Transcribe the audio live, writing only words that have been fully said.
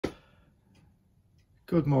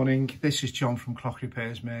Good morning, this is John from Clock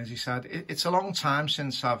Repairs Merseyside. It's a long time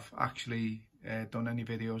since I've actually done any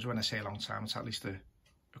videos. When I say a long time, it's at least a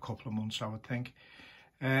couple of months, I would think.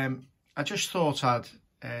 I just thought I'd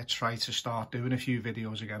try to start doing a few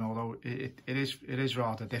videos again, although it is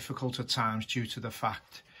rather difficult at times due to the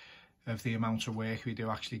fact of the amount of work we do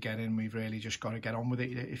actually get in. We've really just got to get on with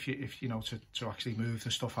it if you know, to actually move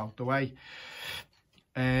the stuff out the way.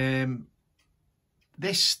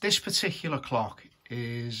 This particular clock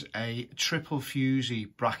is a triple Fusee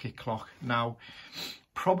bracket clock. Now,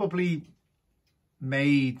 probably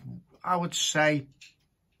made, I would say,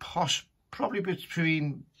 probably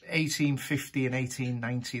between 1850 and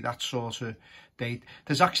 1890, that sort of date.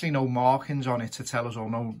 There's actually no markings on it to tell us, or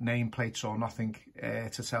no nameplates or nothing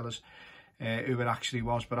to tell us who it actually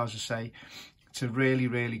was. But as I say, it's a really,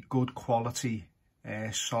 really good quality,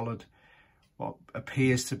 solid, what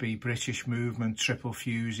appears to be British movement triple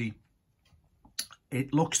Fusee.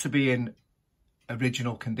 It looks to be in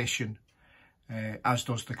original condition, as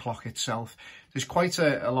does the clock itself. There's quite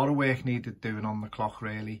a lot of work needed doing on the clock,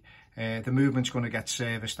 really. The movement's going to get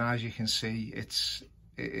serviced, and as you can see, it's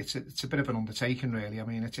a bit of an undertaking, really. I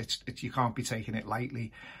mean, you can't be taking it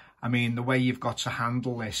lightly. I mean, the way you've got to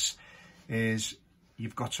handle this is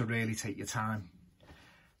you've got to really take your time.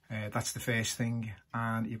 That's the first thing,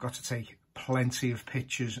 and you've got to take plenty of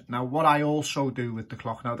pictures. Now, what I also do with the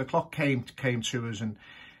clock, now the clock came to us and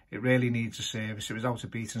it really needs a service. It was out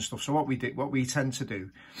of beat and stuff. So what we tend to do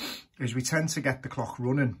is we tend to get the clock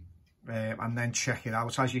running and then check it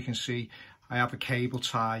out. As you can see, I have a cable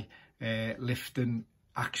tie lifting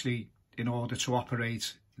actually in order to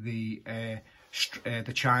operate the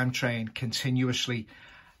chime train continuously.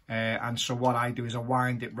 And so what I do is I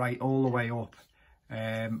wind it right all the way up.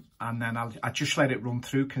 And then I just let it run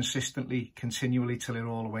through continually till it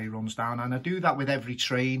all the way runs down. And I do that with every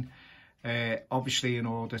train, obviously in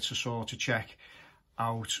order to sort of check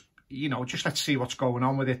out, you know, just let's see what's going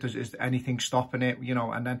on with it. Is anything stopping it, you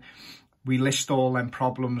know? And then we list all them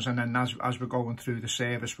problems, and then as we're going through the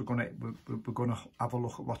service, we're gonna have a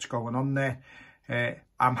look at what's going on there.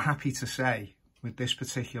 I'm happy to say with this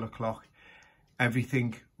particular clock,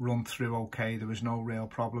 everything run through okay. There was no real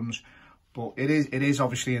problems. But it is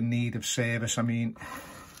obviously in need of service. I mean,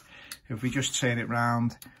 if we just turn it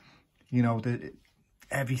round, you know,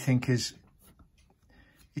 everything is,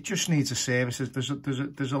 it just needs a service.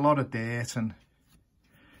 There's a lot of dirt and,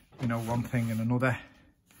 you know, one thing and another,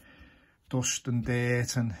 dust and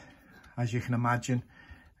dirt, and as you can imagine,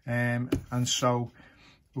 and so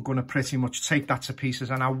we're going to pretty much take that to pieces,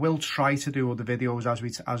 and I will try to do other videos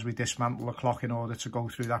as we dismantle the clock in order to go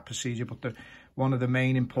through that procedure. But one of the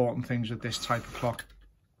main important things with this type of clock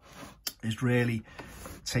is really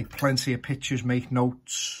take plenty of pictures, make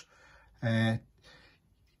notes.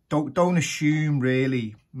 Don't assume,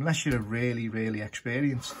 really, unless you're a really, really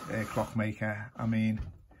experienced clockmaker. I mean,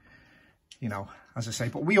 you know, as I say,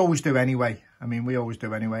 but we always do anyway. I mean, we always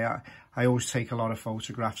do anyway. I always take a lot of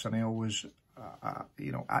photographs, and I always,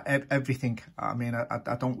 you know, everything. I mean,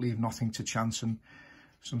 I don't leave nothing to chance. And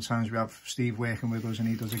sometimes we have Steve working with us and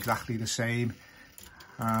he does exactly the same.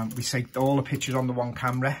 We take all the pictures on the one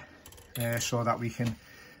camera so that we can,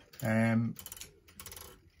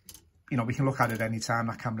 you know, we can look at it any time.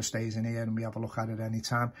 That camera stays in here and we have a look at it any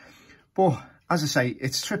time. But as I say,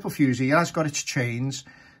 it's triple Fusee. It has got its chains.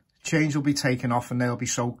 Chains will be taken off and they'll be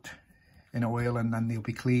soaked in oil, and then they'll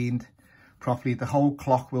be cleaned properly. The whole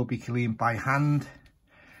clock will be cleaned by hand.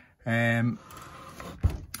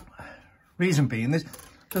 Reason being,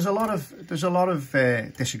 there's a lot of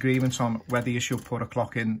disagreements on whether you should put a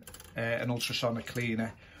clock in an ultrasonic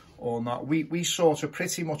cleaner or not. We sort of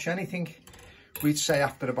pretty much anything, we'd say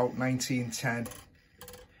after about 1910,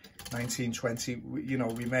 1920, you know,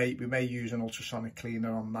 we may use an ultrasonic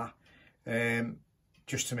cleaner on that,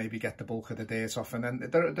 just to maybe get the bulk of the dirt off. And then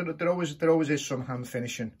there always is some hand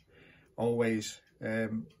finishing. Always.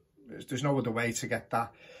 There's no other way to get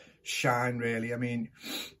that shine, really. I mean,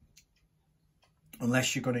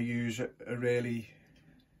 unless you're going to use an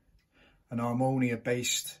ammonia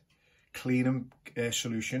based cleaning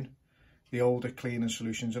solution, the older cleaning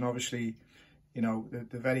solutions, and obviously, you know,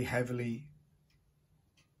 they're very heavily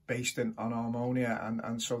based on ammonia,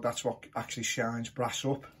 and so that's what actually shines brass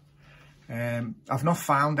up. I've not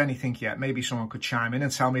found anything yet. Maybe someone could chime in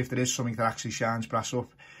and tell me if there is something that actually shines brass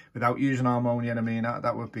up without using ammonia. I mean,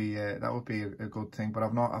 that would be a good thing. But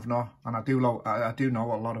I've not, and I do know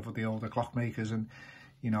a lot of the older clockmakers, and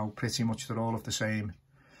you know, pretty much they're all of the same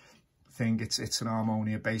thing. It's an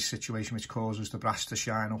ammonia based situation which causes the brass to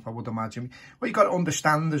shine up, I would imagine. What you got to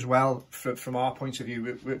understand as well, from our point of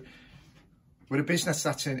view, we're a business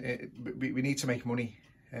that's we need to make money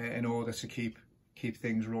in order to keep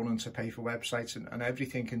things running, to pay for websites and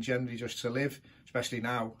everything, and generally just to live, especially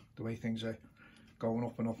now the way things are going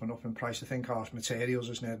up and up and up in price. I think our materials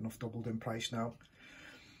is near enough doubled in price now.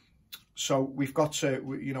 So we've got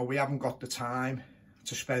to, you know, we haven't got the time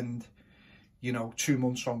to spend, you know, 2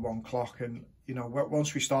 months on one clock. And, you know,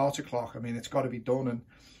 once we start a clock, I mean, it's got to be done. And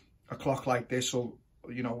a clock like this will,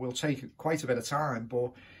 you know, will take quite a bit of time.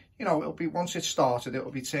 But, you know, it'll be, once it's started,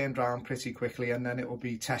 it'll be turned around pretty quickly, and then it'll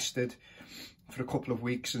be tested for a couple of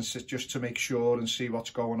weeks and just to make sure and see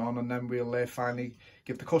what's going on. And then we'll finally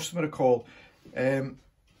give the customer a call.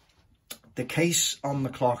 The case on the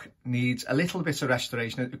clock needs a little bit of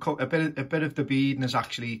restoration. A bit of the beading has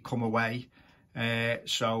actually come away.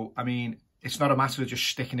 So, I mean, it's not a matter of just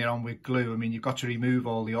sticking it on with glue. I mean, you've got to remove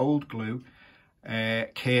all the old glue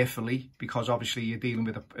carefully, because obviously you're dealing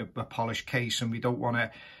with a polished case, and we don't want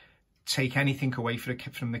to take anything away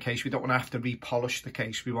from the case. We don't want to have to repolish the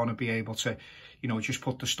case. We want to be able to, you know, just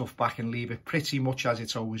put the stuff back and leave it pretty much as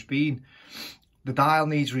it's always been. The dial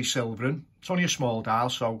needs resilvering. It's only a small dial,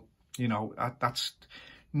 so, you know, that's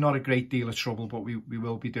not a great deal of trouble, but we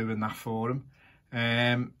will be doing that for them.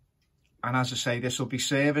 And as I say, this will be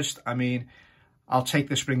serviced. I mean, I'll take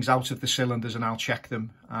the springs out of the cylinders and I'll check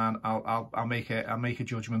them, and I'll make a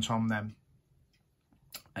judgment on them.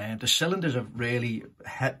 The cylinders are really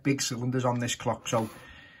big cylinders on this clock, so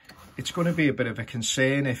it's going to be a bit of a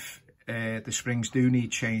concern if the springs do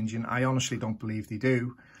need changing. I honestly don't believe they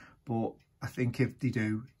do, but I think if they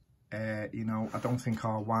do, you know, I don't think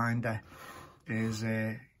our winder is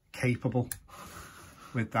capable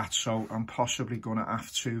with that. So I'm possibly going to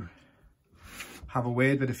have a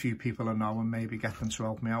word with a few people I know and maybe get them to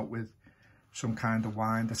help me out with some kind of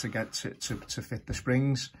winder to get to fit the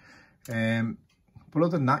springs. But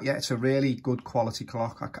other than that, yeah, it's a really good quality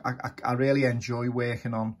clock. I really enjoy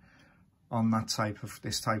working on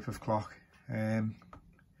this type of clock. Can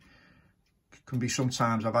be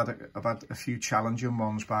sometimes I've had a few challenging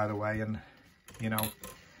ones, by the way, and you know,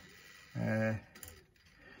 it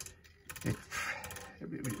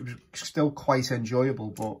was still quite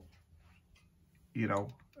enjoyable, but you know,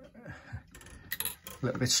 a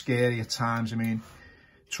little bit scary at times. I mean,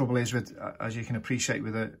 trouble is with, as you can appreciate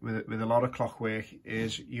with a lot of clock work,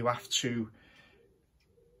 is you have to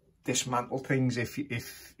dismantle things if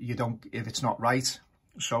it's not right.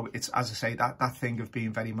 So it's, as I say, that thing of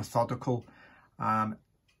being very methodical and,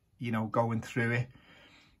 you know, going through it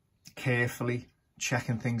carefully,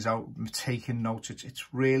 checking things out, taking notes.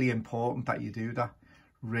 It's really important that you do that.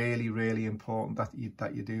 Really, really important that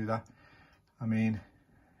you do that. I mean,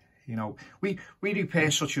 you know, we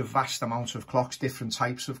repair such a vast amount of clocks, different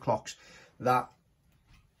types of clocks, that,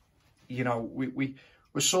 you know, we're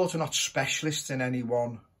sort of not specialists in any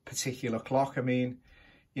one particular clock. I mean,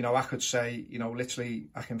 you know, I could say, you know, literally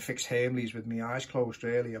I can fix Hamleys with my eyes closed,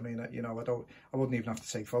 really. I mean, you know, I wouldn't even have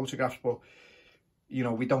to take photographs, but, you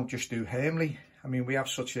know, we don't just do Hamley. I mean, we have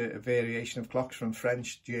such a variation of clocks, from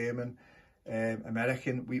French, German,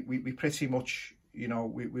 American. We pretty much, you know,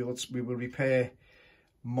 we will repair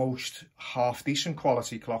most half decent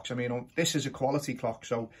quality clocks. I mean, this is a quality clock,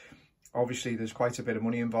 so obviously there's quite a bit of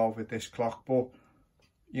money involved with this clock, but,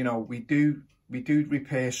 you know, we do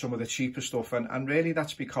repair some of the cheaper stuff, and really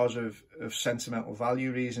that's because of sentimental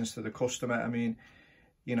value reasons to the customer. I mean,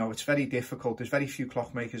 you know, it's very difficult. There's very few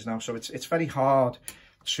clockmakers now, so it's very hard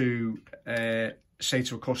to say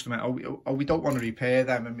to a customer, oh, we don't want to repair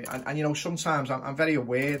them. And you know, sometimes I'm very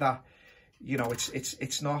aware that, you know,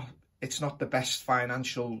 it's not the best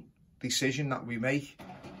financial decision that we make,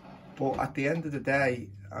 but at the end of the day,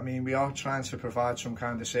 I mean, we are trying to provide some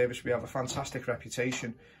kind of service. We have a fantastic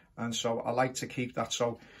reputation, and so I like to keep that.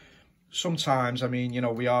 So sometimes, I mean, you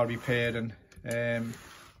know, we are repairing,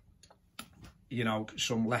 you know,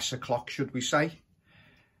 some lesser clocks, should we say,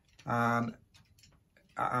 and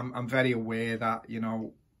I'm very aware that, you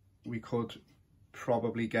know, we could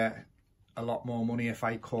probably get a lot more money if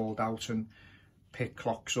I called out and pick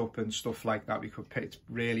clocks up and stuff like that. We could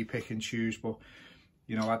really pick and choose, but,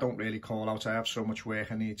 you know, I don't really call out. I have so much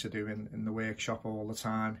work I need to do in the workshop all the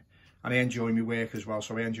time, and I enjoy my work as well,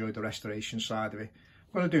 so I enjoy the restoration side of it.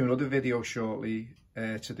 I'm going to do another video shortly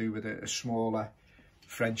to do with a smaller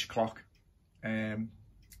French clock that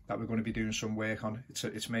we're going to be doing some work on.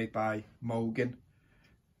 It's made by Mogan.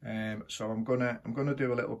 So I'm gonna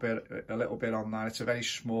do a little bit on that. It's a very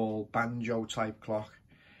small banjo type clock,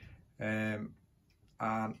 and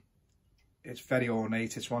it's very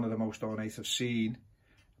ornate. It's one of the most ornate I've seen,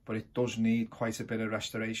 but it does need quite a bit of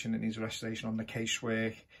restoration. It needs restoration on the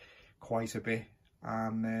casework quite a bit,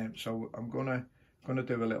 and so I'm gonna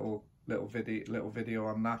do a little little video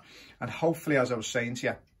on that. And hopefully, as I was saying to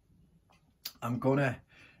you, I'm gonna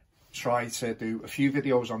try to do a few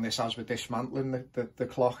videos on this as we're dismantling the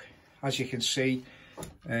clock. As you can see,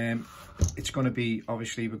 it's going to be,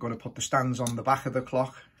 obviously we're going to put the stands on the back of the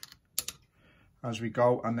clock as we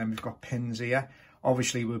go, and then we've got pins here.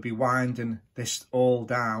 Obviously we'll be winding this all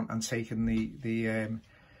down and taking the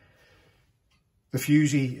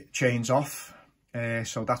Fusee chains off.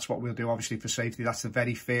 So that's what we'll do, obviously, for safety. That's the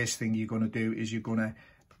very first thing you're going to do, is you're going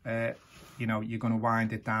to you're going to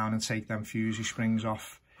wind it down and take them Fusee springs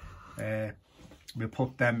off. We'll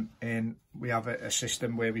put them in, we have a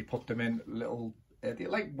system where we put them in little, they're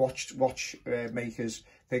like watch makers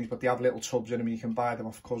things, but they have little tubs in them. You can buy them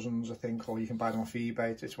off Cousins, I think, or you can buy them off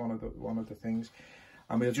eBay. It's one of the things.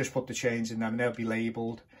 And we'll just put the chains in them, and they'll be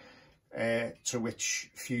labelled to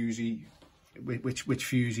which Fusee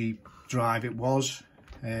drive it was.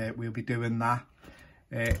 We'll be doing that.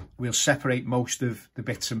 We'll separate most of the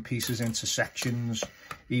bits and pieces into sections,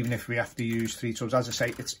 even if we have to use 3 tubs. As I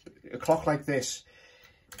say, it's a clock like this,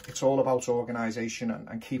 it's all about organisation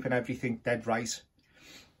and keeping everything dead right,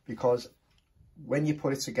 because when you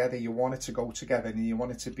put it together, you want it to go together and you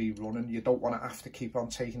want it to be running. You don't want to have to keep on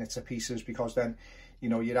taking it to pieces, because then, you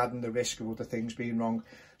know, you're adding the risk of other things being wrong.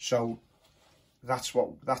 So that's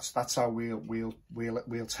how we'll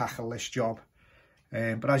tackle this job.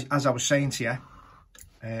 But as I was saying to you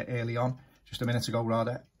early on, just a minute ago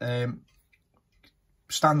rather,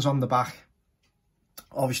 stands on the back.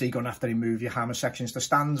 Obviously you're going to have to remove your hammer sections. The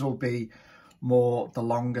stands will be more the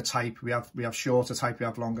longer type. We have shorter type, we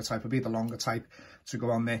have longer type. Will be the longer type to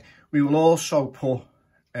go on there. We will also put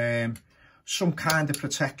some kind of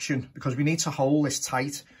protection, because we need to hold this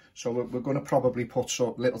tight. So we're going to probably put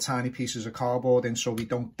some little tiny pieces of cardboard in, so we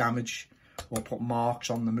don't damage or put marks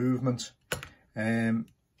on the movement. Then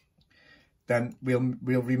we'll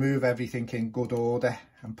remove everything in good order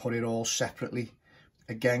and put it all separately.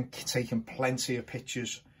 Again, taking plenty of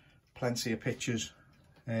pictures. That's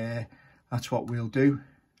what we'll do.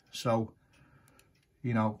 So,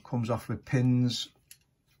 you know, comes off with pins.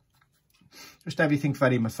 Just everything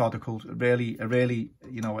very methodical. Really,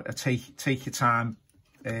 you know, take your time.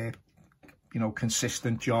 You know,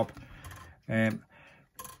 consistent job. I'm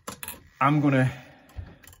gonna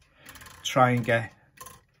try and get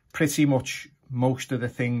pretty much most of the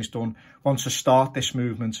things done. Once I start this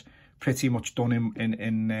movement, pretty much done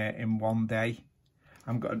in one day.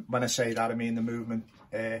 When I say that, I mean the movement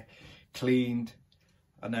cleaned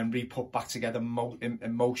and then re-put back together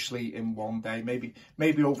mostly in one day, maybe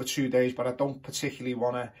over 2 days. But I don't particularly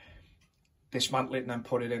want to dismantle it and then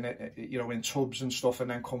put it in you know, in tubs and stuff,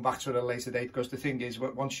 and then come back to it at a later date. Because the thing is,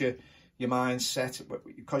 once your mind's set,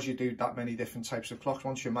 because you do that many different types of clocks,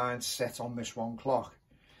 once your mind's set on this one clock,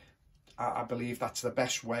 I believe that's the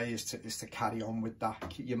best way, is to carry on with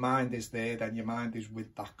that. Your mind is there, then your mind is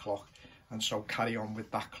with that clock, and so carry on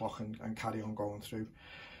with that clock and carry on going through.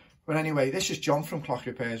 But anyway, this is John from Clock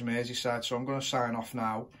Repairs Merseyside, so I'm going to sign off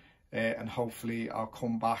now, and hopefully I'll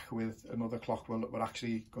come back with another clock. We're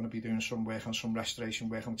actually going to be doing some work on some restoration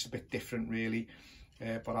work, and it's a bit different really,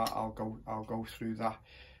 but I'll go through that.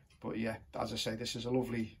 But yeah, as I say, this is a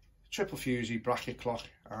lovely triple Fusee bracket clock,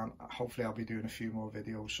 and hopefully I'll be doing a few more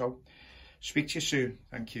videos. So speak to you soon.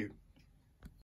 Thank you.